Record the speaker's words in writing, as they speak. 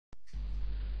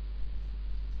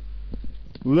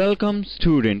Welcome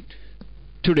student.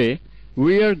 Today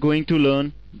we are going to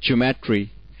learn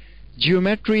geometry.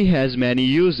 Geometry has many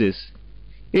uses.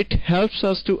 It helps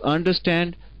us to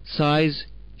understand size,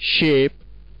 shape,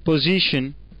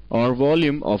 position or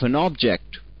volume of an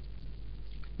object.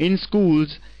 In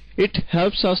schools, it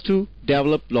helps us to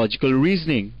develop logical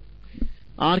reasoning.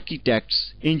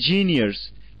 Architects, engineers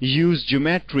use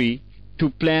geometry to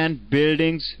plan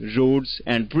buildings, roads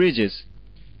and bridges.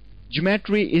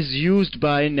 Geometry is used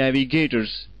by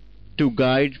navigators to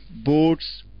guide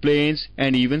boats, planes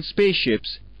and even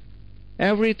spaceships.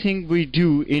 Everything we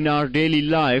do in our daily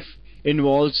life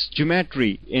involves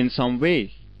geometry in some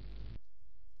way.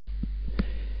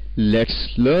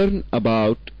 Let's learn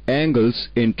about angles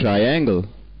in triangle.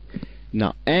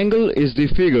 Now, angle is the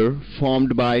figure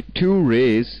formed by two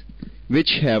rays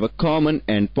which have a common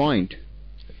endpoint.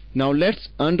 Now let's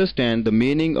understand the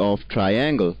meaning of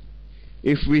triangle.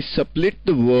 If we split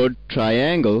the word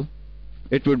triangle,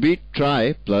 it would be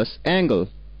tri plus angle.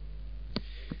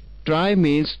 Tri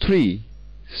means three,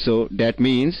 so that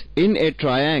means in a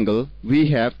triangle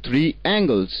we have three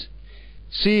angles.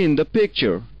 See in the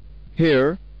picture.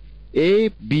 Here A,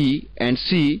 B and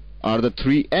C are the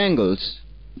three angles.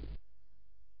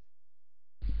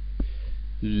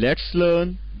 Let's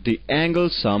learn the angle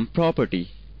sum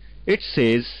property. It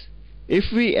says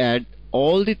if we add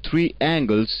all the three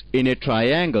angles in a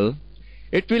triangle,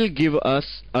 it will give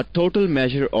us a total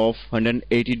measure of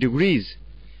 180 degrees.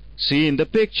 See in the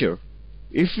picture.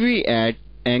 If we add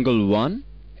angle 1,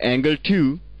 angle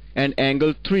 2 and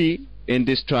angle 3 in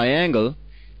this triangle,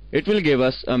 it will give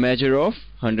us a measure of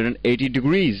 180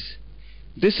 degrees.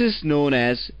 This is known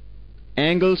as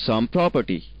angle sum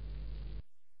property.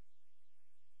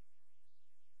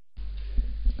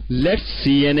 Let's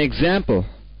see an example.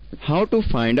 How to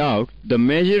find out the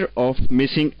measure of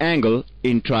missing angle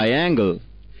in triangle.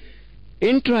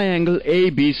 In triangle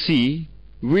ABC,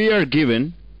 we are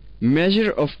given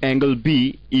measure of angle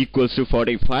B equals to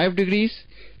 45 degrees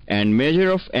and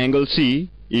measure of angle C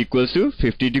equals to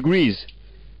 50 degrees.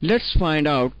 Let's find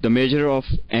out the measure of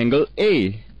angle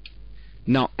A.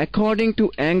 Now, according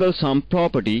to angle sum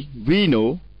property, we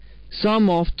know sum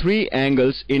of three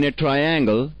angles in a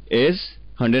triangle is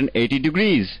 180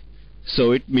 degrees.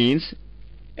 So it means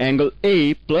angle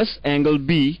A plus angle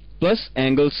B plus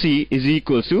angle C is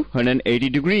equal to 180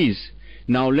 degrees.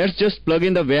 Now let's just plug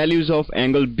in the values of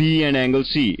angle B and angle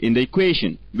C in the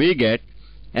equation. We get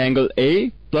angle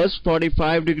A plus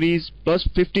 45 degrees plus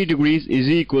 50 degrees is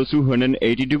equal to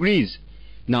 180 degrees.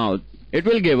 Now it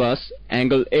will give us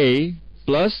angle A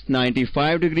plus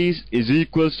 95 degrees is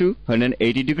equal to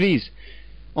 180 degrees.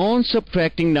 On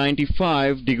subtracting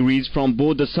 95 degrees from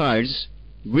both the sides,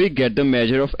 we get the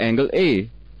measure of angle A,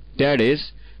 that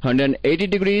is 180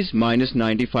 degrees minus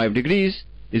 95 degrees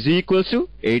is equal to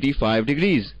 85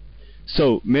 degrees.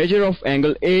 So measure of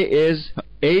angle A is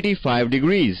 85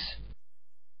 degrees.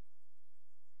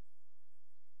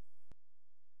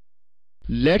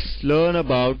 Let's learn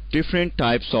about different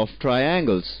types of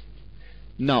triangles.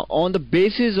 Now, on the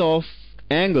basis of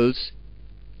angles,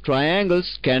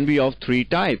 triangles can be of three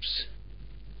types.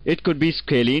 It could be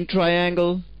scalene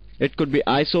triangle, it could be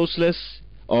isosceles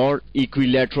or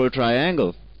equilateral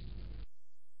triangle.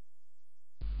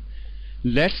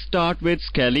 Let's start with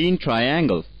scalene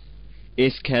triangle.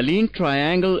 A scalene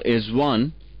triangle is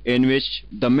one in which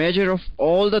the measure of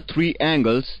all the three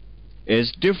angles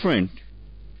is different.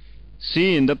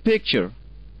 See in the picture.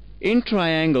 In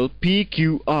triangle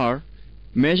PQR,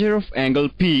 measure of angle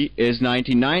P is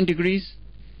 99 degrees,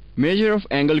 measure of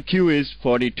angle Q is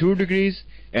 42 degrees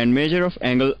and measure of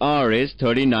angle R is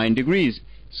 39 degrees.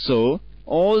 So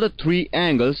all the three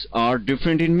angles are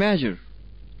different in measure.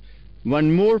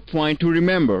 One more point to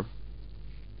remember.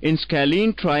 In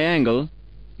scalene triangle,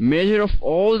 measure of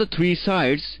all the three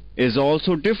sides is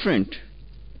also different.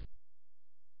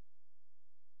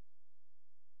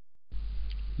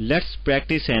 Let's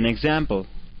practice an example.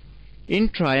 In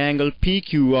triangle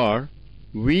PQR,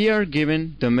 we are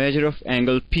given the measure of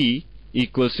angle P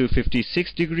equals to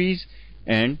 56 degrees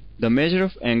and the measure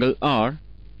of angle R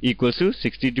equals to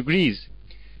 60 degrees.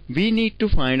 We need to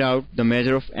find out the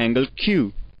measure of angle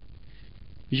Q.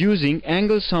 Using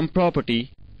angle sum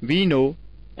property, we know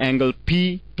angle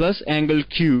P plus angle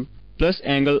Q plus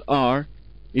angle R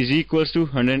is equals to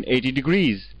 180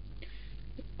 degrees.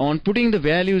 On putting the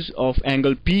values of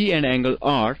angle P and angle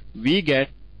R, we get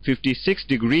 56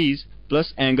 degrees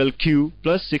plus angle Q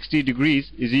plus 60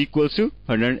 degrees is equal to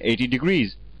 180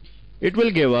 degrees. It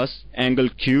will give us angle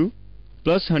Q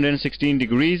plus 116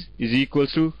 degrees is equal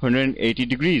to 180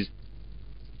 degrees.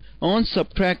 On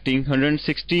subtracting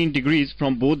 116 degrees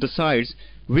from both the sides,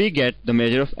 we get the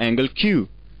measure of angle Q,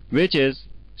 which is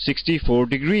 64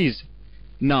 degrees.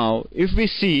 Now, if we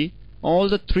see, all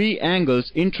the three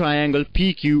angles in triangle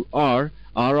PQR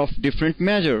are of different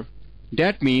measure.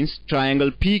 That means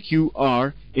triangle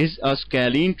PQR is a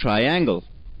scalene triangle.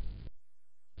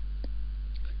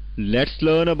 Let's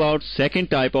learn about second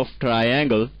type of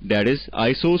triangle, that is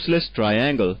isosceles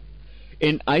triangle.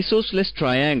 In isosceles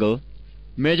triangle,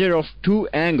 measure of two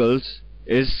angles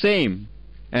is same,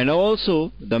 and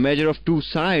also the measure of two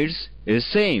sides is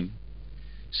same.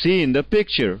 See in the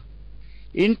picture.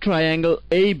 In triangle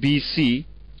ABC,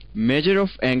 measure of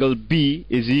angle B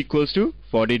is equals to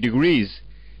 40 degrees,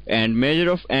 and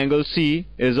measure of angle C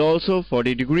is also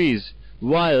 40 degrees,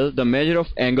 while the measure of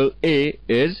angle A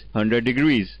is 100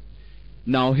 degrees.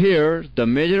 Now here the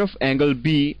measure of angle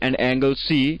B and angle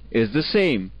C is the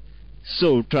same.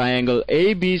 So triangle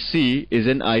ABC is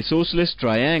an isosceles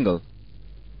triangle.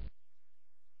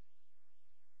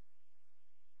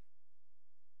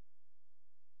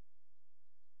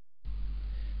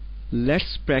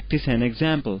 Let's practice an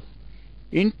example.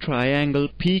 In triangle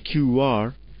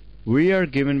PQR, we are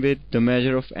given with the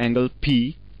measure of angle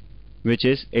P, which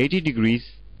is 80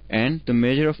 degrees, and the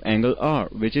measure of angle R,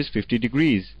 which is 50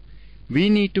 degrees. We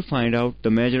need to find out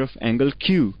the measure of angle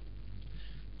Q.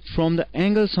 From the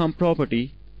angle sum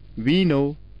property, we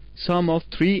know sum of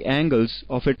three angles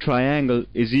of a triangle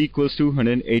is equals to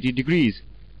 180 degrees.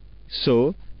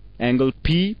 So angle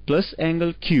P plus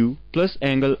angle Q plus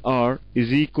angle R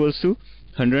is equals to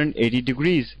 180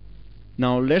 degrees.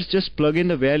 Now let's just plug in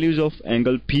the values of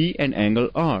angle P and angle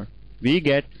R. We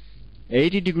get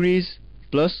 80 degrees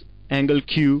plus angle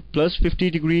Q plus 50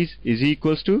 degrees is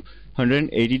equals to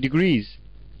 180 degrees.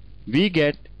 We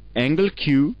get angle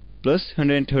Q plus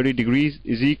 130 degrees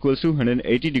is equals to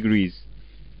 180 degrees.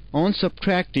 On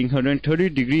subtracting 130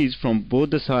 degrees from both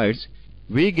the sides,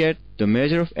 we get the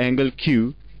measure of angle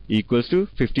Q equals to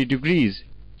 50 degrees.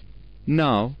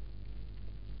 Now,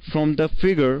 from the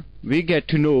figure, we get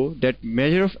to know that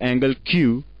measure of angle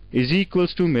Q is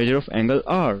equals to measure of angle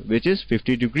R, which is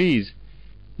 50 degrees.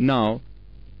 Now,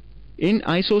 in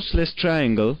isosceles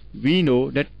triangle, we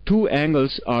know that two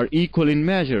angles are equal in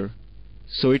measure.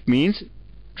 So it means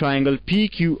triangle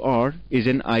PQR is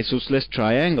an isosceles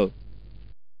triangle.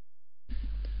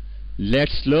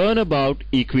 Let's learn about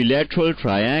equilateral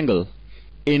triangle.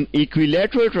 In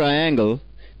equilateral triangle,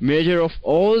 measure of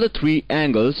all the three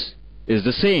angles is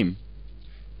the same.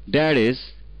 That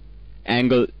is,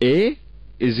 angle A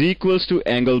is equals to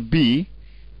angle B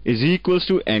is equals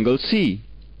to angle C.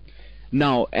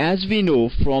 Now, as we know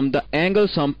from the angle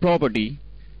sum property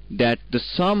that the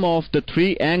sum of the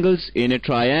three angles in a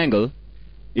triangle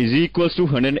is equals to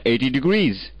 180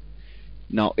 degrees.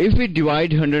 Now, if we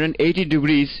divide 180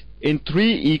 degrees in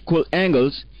three equal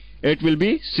angles, it will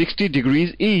be 60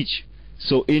 degrees each.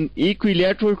 So in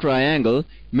equilateral triangle,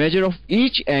 measure of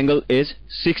each angle is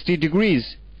 60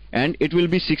 degrees, and it will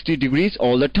be 60 degrees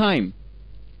all the time.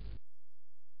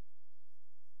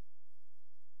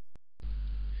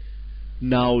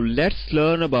 Now let's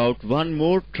learn about one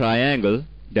more triangle,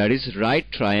 that is right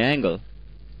triangle.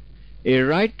 A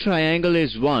right triangle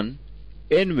is one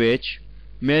in which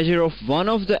measure of one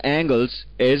of the angles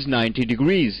is 90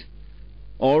 degrees,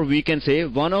 or we can say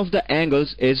one of the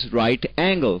angles is right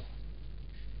angle.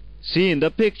 See in the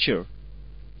picture.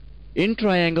 In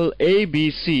triangle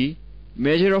ABC,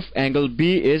 measure of angle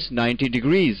B is 90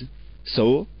 degrees,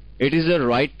 so it is a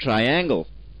right triangle.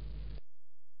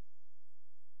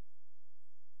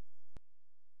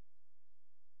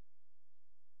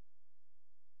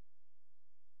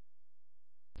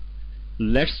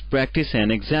 Let's practice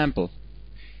an example.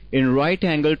 In right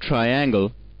angle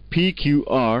triangle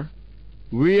PQR,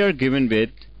 we are given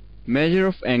with measure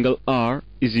of angle R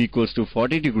is equals to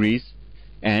 40 degrees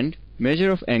and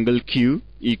measure of angle Q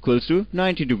equals to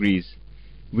 90 degrees.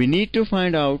 We need to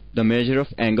find out the measure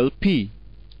of angle P.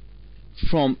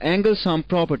 From angle sum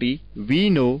property,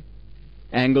 we know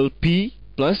angle P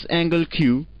plus angle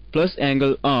Q plus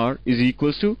angle R is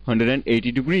equals to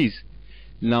 180 degrees.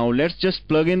 Now let's just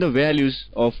plug in the values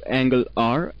of angle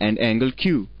R and angle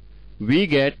Q. We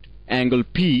get angle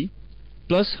P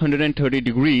plus 130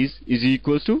 degrees is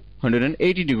equals to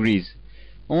 180 degrees.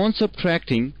 On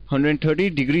subtracting 130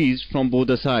 degrees from both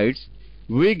the sides,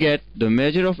 we get the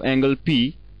measure of angle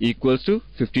P equals to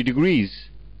 50 degrees.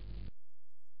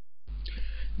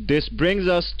 This brings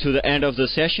us to the end of the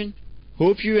session.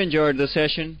 Hope you enjoyed the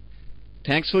session.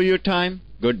 Thanks for your time.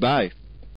 Goodbye.